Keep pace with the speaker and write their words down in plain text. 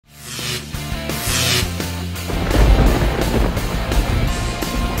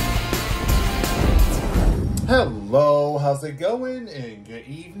how's it going? And good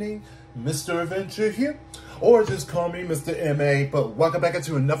evening, Mr. Adventure here, or just call me Mr. MA, but welcome back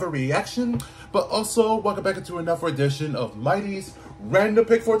into another reaction, but also welcome back into another edition of Mighty's Random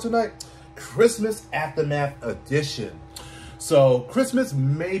Pick for tonight, Christmas Aftermath Edition. So Christmas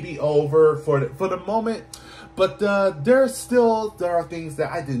may be over for the moment, but there are things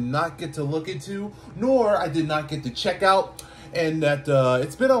that I did not get to look into, nor I did not get to check out. And that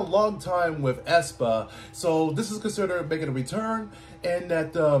it's been a long time with Aespa, so this is considered making a return. And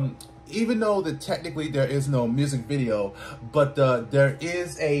that even though that technically there is no music video, but there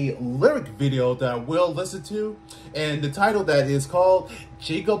is a lyric video that I will listen to, and the title that is called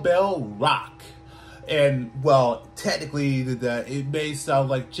Jingle Bell Rock. And well, technically it may sound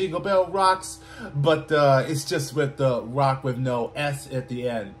like Jingle Bell Rocks, but it's just with the rock with no S at the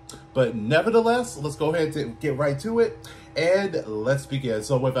end. But nevertheless, let's go ahead and get right to it. And let's begin.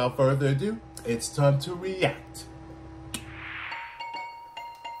 So without further ado, it's time to react.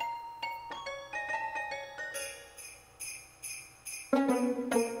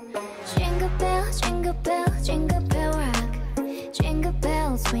 Jingle bell, jingle bell, jingle bell rock. Jingle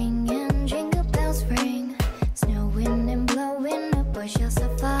bells swing and jingle bells ring. Snowing and blowing up bushels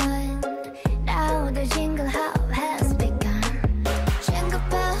of fun. Now the jingle hop has begun. Jingle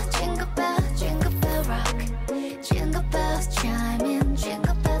bell, jingle bell, jingle bell rock. Jingle bells chime in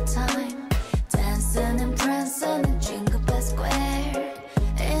jingle bell time. Dancing and prancing in Jingle Bell Square.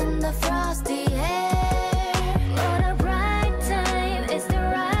 In the frosty air. What a bright time, it's the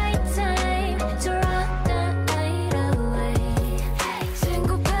right time to rock the night away.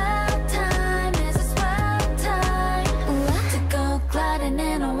 Jingle bell time is a swell time to go gliding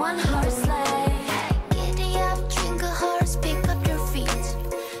in a one-horse sleigh. Giddy up, jingle horse, pick up your feet.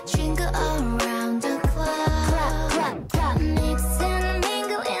 Jingle around the clock. Clap, clap, clap. Mix and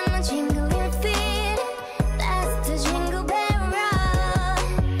mingle in the jingling feet. That's the Jingle Bell Rock.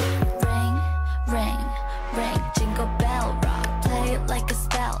 Ring, ring, ring, Jingle Bell Rock. Play it like a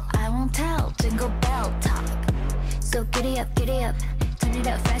spell, I won't tell. Jingle Bell talk. So giddy up, turn it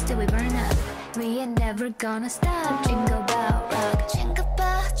up faster, we burn up. We ain't never gonna stop. Jingle Bell Rock. Jingle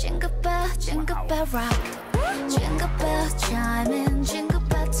bell, jingle bell, jingle bell rock. Jingle bells chime in jingle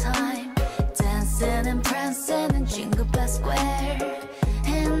bell time. Dancing and prancing in Jingle Bell Square.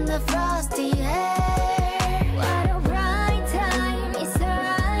 In the frosty air. What a bright time, it's the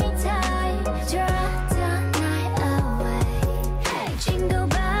right time to rock the night away. Jingle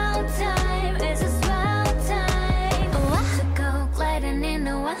bell time is a swell time to go gliding in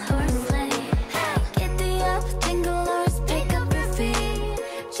a one-horse sleigh. Giddy up, jingle horse, pick up your feet.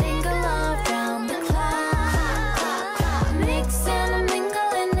 Jingle around the clock. Mix and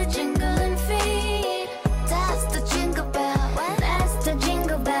mingle in the jingling feet. That's the Jingle Bell, that's the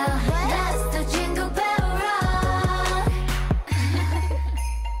Jingle Bell, that's the Jingle Bell Rock.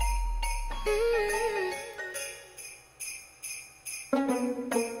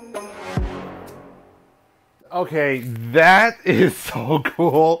 Okay, that is so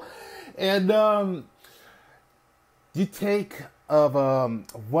cool. And you take of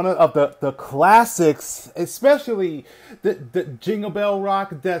one of the classics, especially the Jingle Bell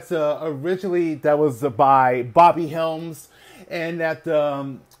Rock that's originally that was by Bobby Helms, and that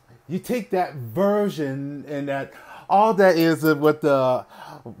you take that version and that all that is with the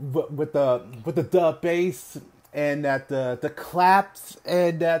dub bass and that the claps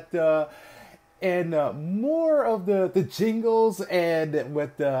and that and more of the jingles and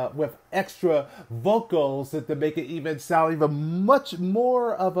with extra vocals to make it even sound even much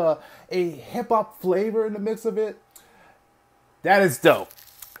more of a hip hop flavor in the mix of it. That is dope.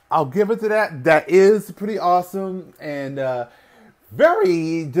 I'll give it to that. That is pretty awesome and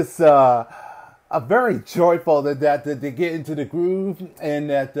very just a very joyful that they get into the groove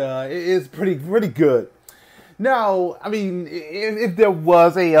and that it is pretty good. Now, I mean, if there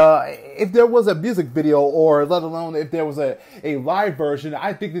was a music video, or let alone if there was a live version,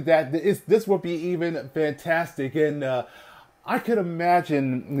 I think that this would be even fantastic. And I could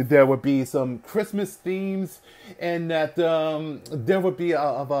imagine there would be some Christmas themes, and that there would be a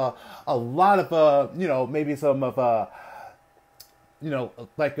lot of maybe some of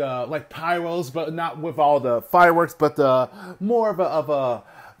like pyros, but not with all the fireworks, but more of a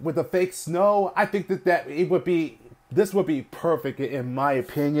with the fake snow. I think that this would be perfect in my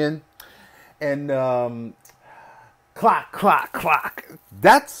opinion. And clock, clock, clock.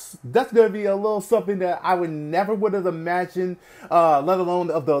 That's gonna be a little something that I would have imagined. Let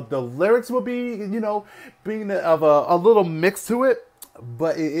alone of the lyrics will be being of a little mix to it,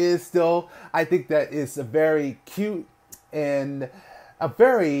 but it is still. I think that it's a very cute and a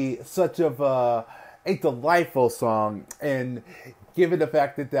very such of a delightful song, and given the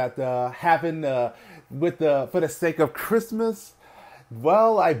fact that having for the sake of Christmas,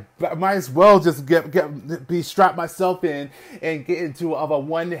 well, I might as well just be strap myself in and get into a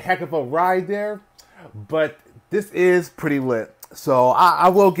one heck of a ride there. But this is pretty lit, so I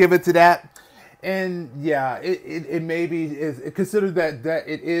will give it to that. And yeah, it may be is considered that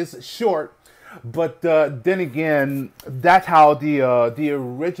it is short, but then again, that's how the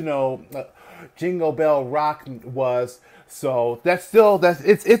original Jingle Bell Rock was. So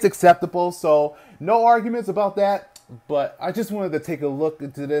it's acceptable. So no arguments about that. But I just wanted to take a look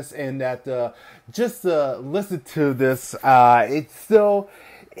into this, and that just listen to this. It still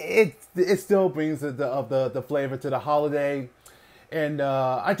brings the flavor to the holiday. And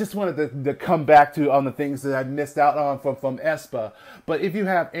I just wanted to come back on the things that I missed out on from Aespa. But if you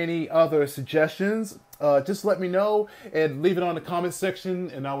have any other suggestions, just let me know and leave it on the comment section,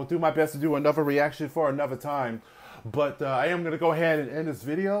 and I will do my best to do another reaction for another time. But I am going to go ahead and end this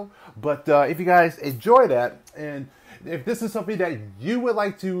video. But if you guys enjoy that, and if this is something that you would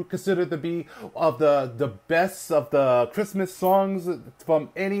like to consider to be of the best of the Christmas songs from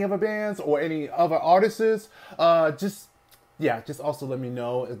any other bands or any other artists, just also let me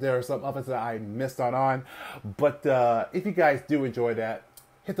know if there are some others that I missed out on. But if you guys do enjoy that,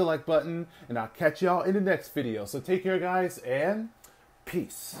 hit the like button, and I'll catch y'all in the next video. So take care, guys, and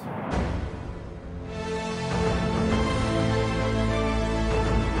peace.